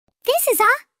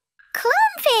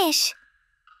clownfish!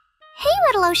 Hey,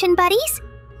 little ocean buddies!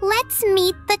 Let's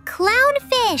meet the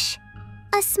clownfish!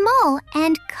 A small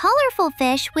and colorful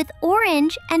fish with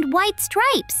orange and white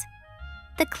stripes.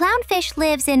 The clownfish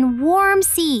lives in warm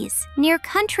seas near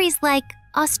countries like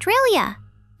Australia,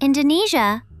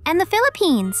 Indonesia, and the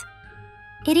Philippines.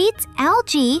 It eats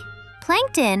algae,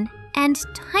 plankton, and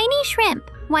tiny shrimp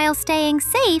while staying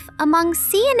safe among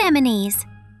sea anemones.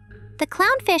 The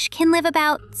clownfish can live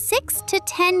about 6 to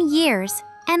 10 years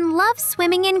and loves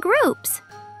swimming in groups.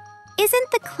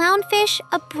 Isn't the clownfish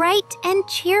a bright and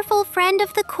cheerful friend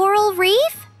of the coral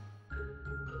reef?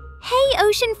 Hey,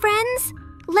 ocean friends!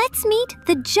 Let's meet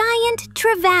the giant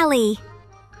trevally.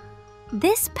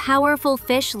 This powerful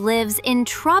fish lives in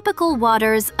tropical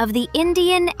waters of the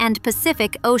Indian and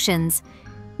Pacific Oceans,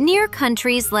 near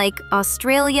countries like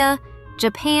Australia,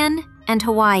 Japan, and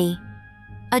Hawaii.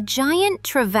 A giant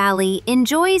trevally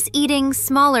enjoys eating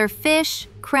smaller fish,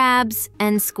 crabs,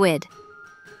 and squid.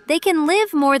 They can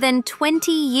live more than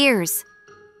 20 years.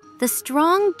 The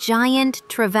strong giant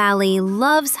trevally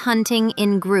loves hunting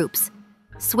in groups,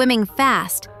 swimming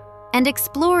fast, and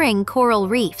exploring coral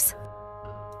reefs.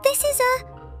 This is a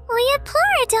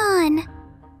Liopleurodon!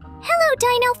 Hello,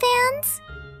 dino fans!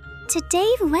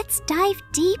 Today, let's dive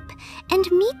deep and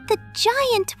meet the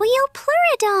giant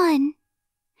Liopleurodon.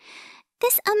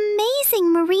 This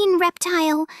amazing marine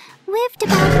reptile lived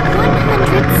about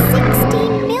 160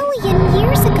 million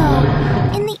years ago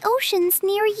in the oceans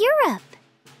near Europe.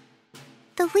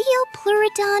 The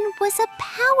Liopleurodon was a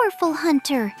powerful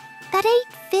hunter that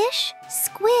ate fish,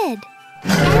 squid,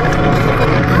 and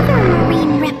even other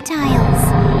marine reptiles.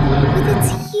 With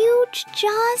its huge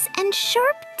jaws and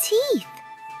sharp teeth,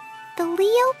 the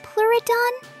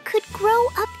Liopleurodon could grow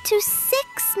up to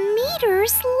 6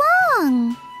 meters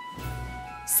long.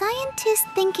 Scientists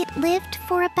think it lived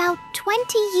for about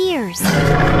 20 years. The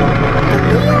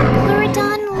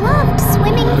Liopleurodon loved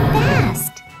swimming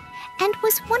fast and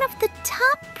was one of the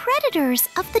top predators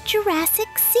of the Jurassic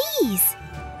seas.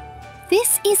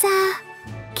 This is a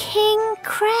king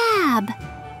crab.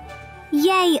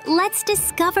 Yay, let's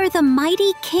discover the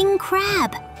mighty king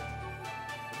crab.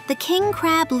 The king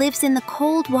crab lives in the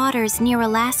cold waters near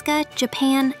Alaska,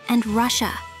 Japan, and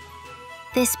Russia.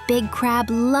 This big crab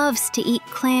loves to eat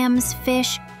clams,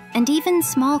 fish, and even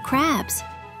small crabs.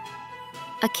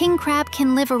 A king crab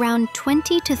can live around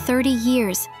 20 to 30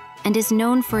 years and is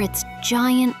known for its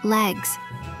giant legs.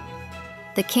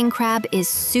 The king crab is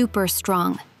super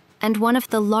strong and one of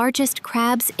the largest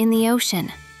crabs in the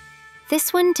ocean.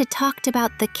 This one to talk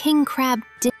about the king crab.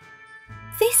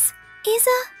 This is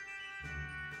a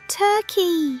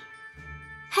turkey.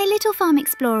 Hey, little farm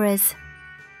explorers.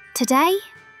 Today,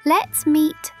 let's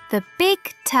meet the big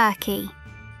turkey.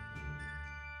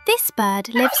 This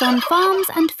bird lives on farms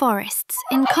and forests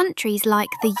in countries like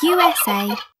the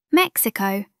USA,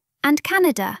 Mexico, and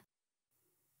Canada.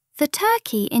 The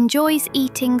turkey enjoys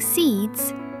eating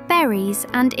seeds, berries,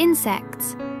 and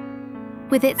insects.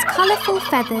 With its colourful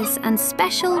feathers and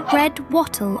special red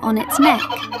wattle on its neck,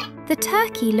 the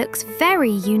turkey looks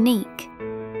very unique.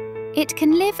 It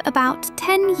can live about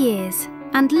 10 years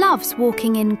and loves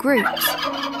walking in groups.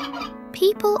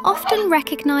 People often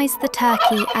recognise the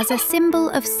turkey as a symbol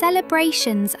of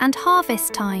celebrations and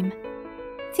harvest time.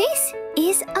 This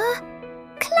is a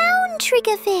clown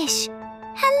triggerfish.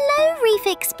 Hello, reef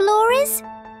explorers.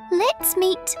 Let's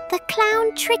meet the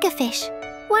clown triggerfish,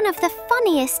 one of the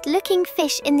funniest looking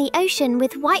fish in the ocean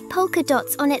with white polka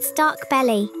dots on its dark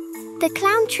belly. The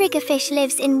clown triggerfish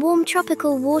lives in warm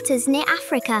tropical waters near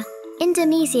Africa,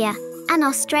 Indonesia, and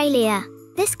Australia.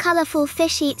 This colourful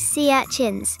fish eats sea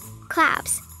urchins,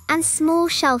 crabs, and small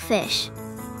shellfish.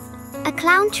 A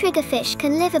clown triggerfish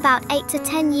can live about 8 to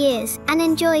 10 years and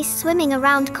enjoys swimming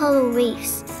around coral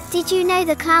reefs. Did you know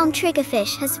the clown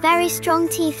triggerfish has very strong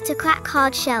teeth to crack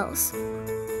hard shells?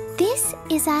 This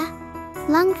is a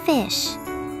lungfish.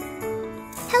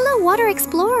 Hello, water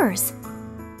explorers.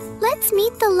 Let's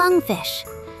meet the lungfish,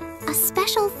 a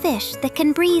special fish that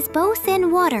can breathe both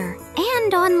in water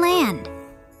and on land.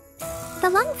 The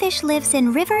lungfish lives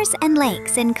in rivers and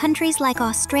lakes in countries like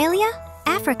Australia,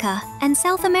 Africa, and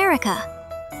South America.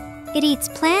 It eats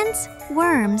plants,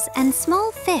 worms, and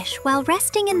small fish while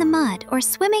resting in the mud or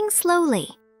swimming slowly.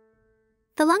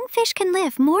 The lungfish can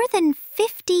live more than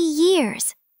 50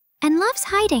 years and loves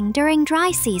hiding during dry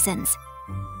seasons.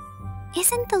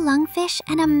 Isn't the lungfish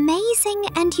an amazing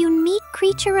and unique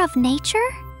creature of nature?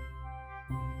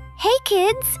 Hey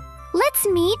kids, let's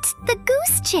meet the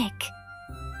goose chick.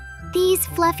 These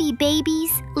fluffy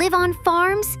babies live on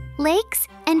farms, lakes,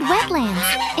 and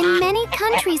wetlands in many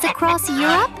countries across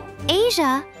Europe,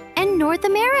 Asia, and North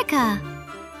America.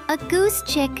 A goose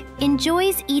chick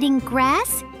enjoys eating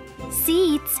grass,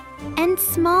 seeds, and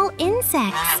small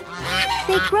insects.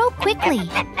 They grow quickly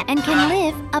and can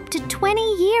live up to 20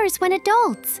 years when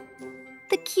adults.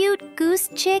 The cute goose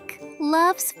chick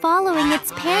loves following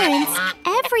its parents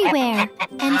everywhere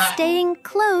and staying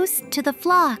close to the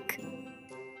flock.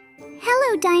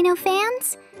 Hello, dino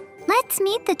fans! Let's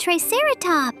meet the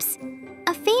Triceratops,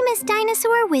 a famous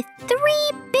dinosaur with 3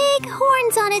 big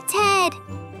horns on its head.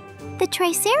 The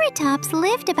Triceratops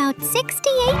lived about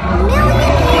 68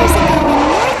 million years ago in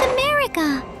North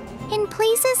America, in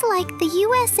places like the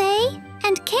USA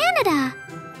and Canada.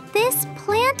 This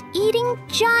plant-eating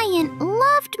giant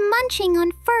loved munching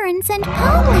on ferns and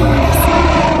pine leaves.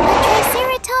 The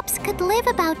Triceratops could live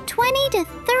about 20 to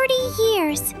 30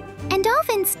 years and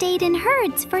often stayed in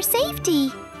herds for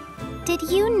safety. Did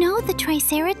you know the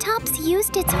Triceratops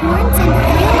used its horns and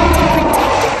frill to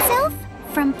protect itself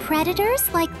from predators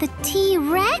like the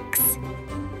T-Rex?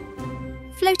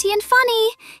 Floaty and funny,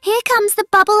 here comes the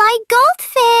bubble-eyed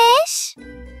goldfish!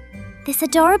 This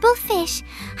adorable fish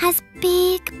has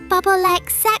big bubble-like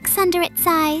sacs under its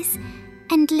eyes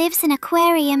and lives in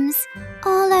aquariums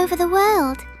all over the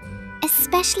world,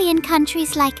 especially in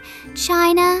countries like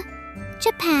China,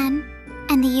 Japan,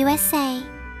 and the USA.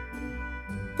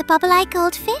 The bubble-eyed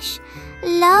goldfish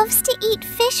loves to eat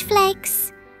fish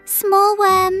flakes, small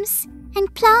worms,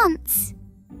 and plants.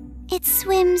 It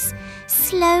swims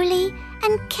slowly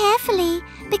and carefully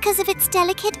because of its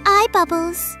delicate eye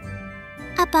bubbles.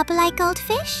 A bubble-eyed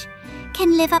goldfish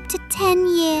can live up to 10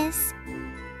 years.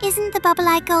 Isn't the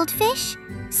bubble-eyed goldfish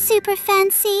super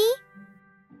fancy?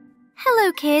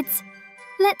 Hello, kids.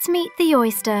 Let's meet the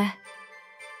oyster.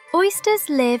 Oysters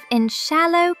live in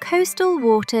shallow coastal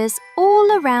waters all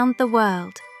around the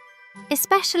world,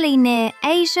 especially near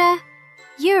Asia,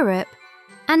 Europe,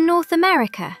 and North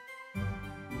America.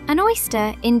 An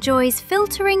oyster enjoys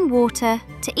filtering water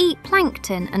to eat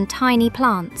plankton and tiny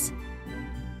plants.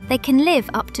 They can live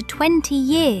up to 20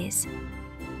 years.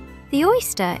 The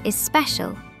oyster is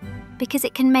special because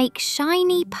it can make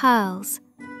shiny pearls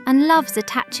and loves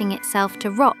attaching itself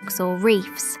to rocks or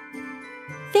reefs.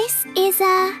 This is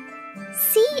a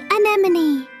sea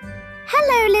anemone.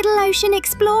 Hello, little ocean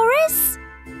explorers.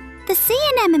 The sea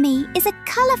anemone is a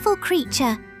colourful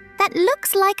creature that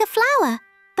looks like a flower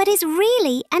but is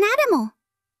really an animal.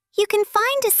 You can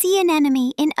find a sea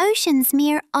anemone in oceans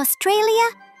near Australia,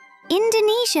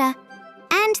 Indonesia,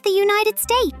 and the United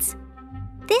States.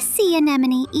 This sea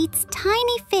anemone eats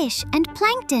tiny fish and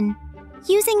plankton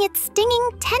using its stinging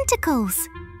tentacles.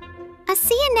 A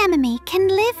sea anemone can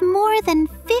live more than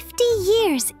 50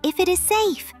 years if it is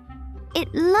safe.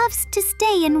 It loves to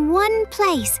stay in one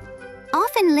place,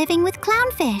 often living with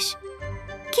clownfish.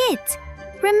 Kids,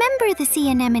 remember the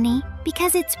sea anemone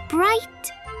because it's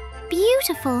bright,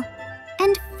 beautiful,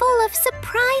 and full of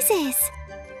surprises.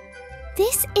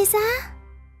 This is a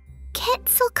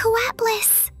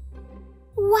Quetzalcoatlus.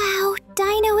 Wow,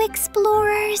 dino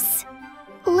explorers!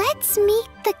 Let's meet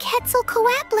the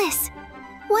Quetzalcoatlus,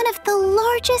 one of the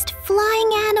largest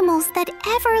flying animals that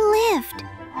ever lived.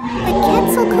 The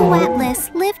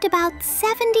Quetzalcoatlus lived about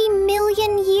 70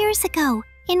 million years ago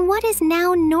in what is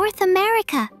now North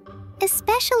America,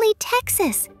 especially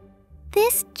Texas.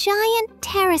 This giant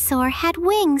pterosaur had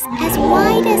wings as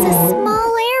wide as a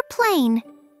small airplane.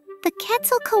 The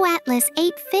Quetzalcoatlus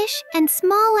ate fish and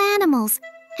small animals,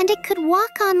 and it could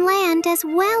walk on land as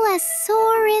well as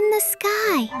soar in the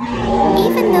sky.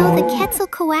 Even though the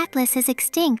Quetzalcoatlus is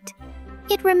extinct,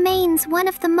 it remains one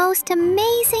of the most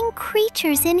amazing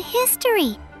creatures in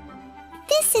history.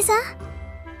 This is a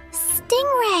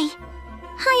stingray.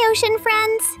 Hi, ocean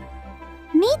friends.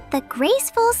 Meet the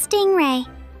graceful stingray,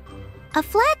 a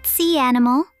flat sea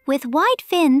animal with wide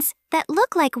fins that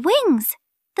look like wings.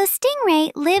 The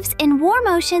stingray lives in warm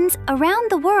oceans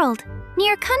around the world,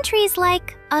 near countries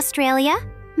like Australia,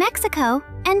 Mexico,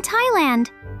 and Thailand.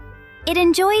 It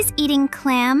enjoys eating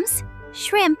clams,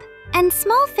 shrimp, and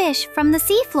small fish from the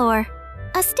seafloor.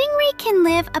 A stingray can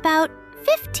live about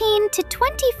 15 to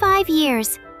 25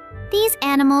 years. These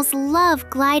animals love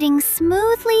gliding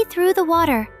smoothly through the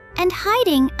water and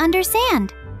hiding under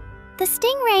sand. The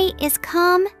stingray is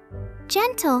calm,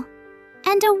 gentle,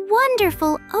 and a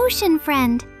wonderful ocean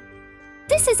friend.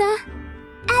 This is a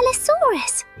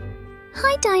Allosaurus.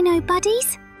 Hi, dino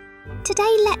buddies.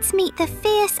 Today let's meet the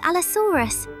fierce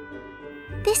Allosaurus.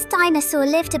 This dinosaur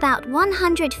lived about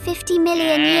 150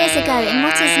 million years ago in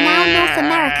what is now North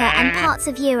America and parts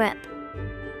of Europe.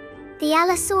 The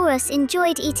Allosaurus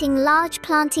enjoyed eating large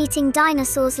plant-eating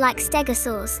dinosaurs like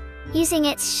stegosaurs, using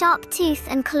its sharp teeth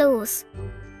and claws.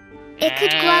 It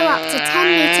could grow up to 10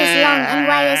 meters long and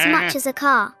weigh as much as a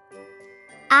car.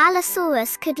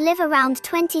 Allosaurus could live around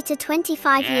 20 to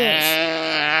 25 years.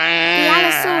 The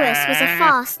Allosaurus was a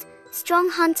fast, strong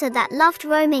hunter that loved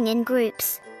roaming in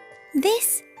groups.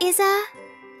 This is a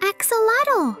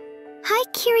axolotl. Hi,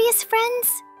 curious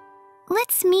friends.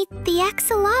 Let's meet the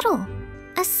axolotl,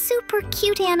 a super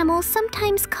cute animal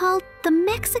sometimes called the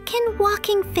Mexican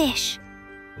walking fish.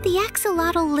 The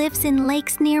axolotl lives in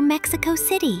lakes near Mexico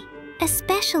City,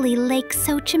 especially Lake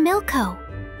Xochimilco.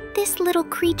 This little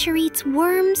creature eats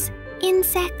worms,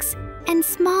 insects, and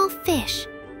small fish.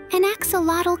 An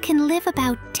axolotl can live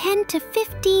about 10 to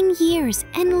 15 years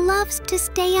and loves to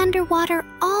stay underwater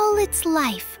all its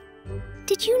life.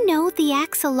 Did you know the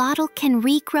axolotl can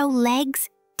regrow legs,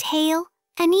 tail,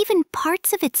 and even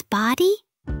parts of its body?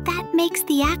 That makes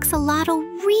the axolotl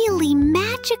really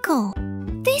magical.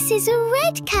 This is a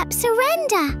red-capped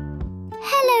oranda.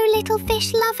 Hello, little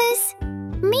fish lovers.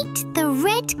 Meet the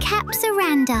red-capped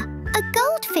oranda, a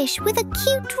goldfish with a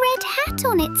cute red hat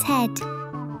on its head.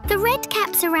 The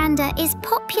red-capped oranda is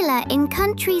popular in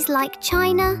countries like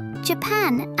China,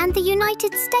 Japan, and the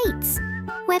United States,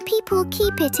 where people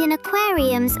keep it in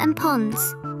aquariums and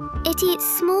ponds. It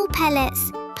eats small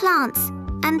pellets, plants,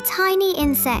 and tiny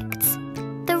insects.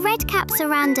 The red-capped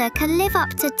oranda can live up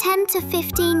to 10 to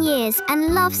 15 years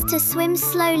and loves to swim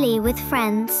slowly with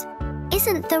friends.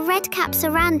 Isn't the red-capped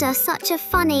oranda such a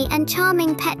funny and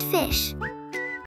charming pet fish?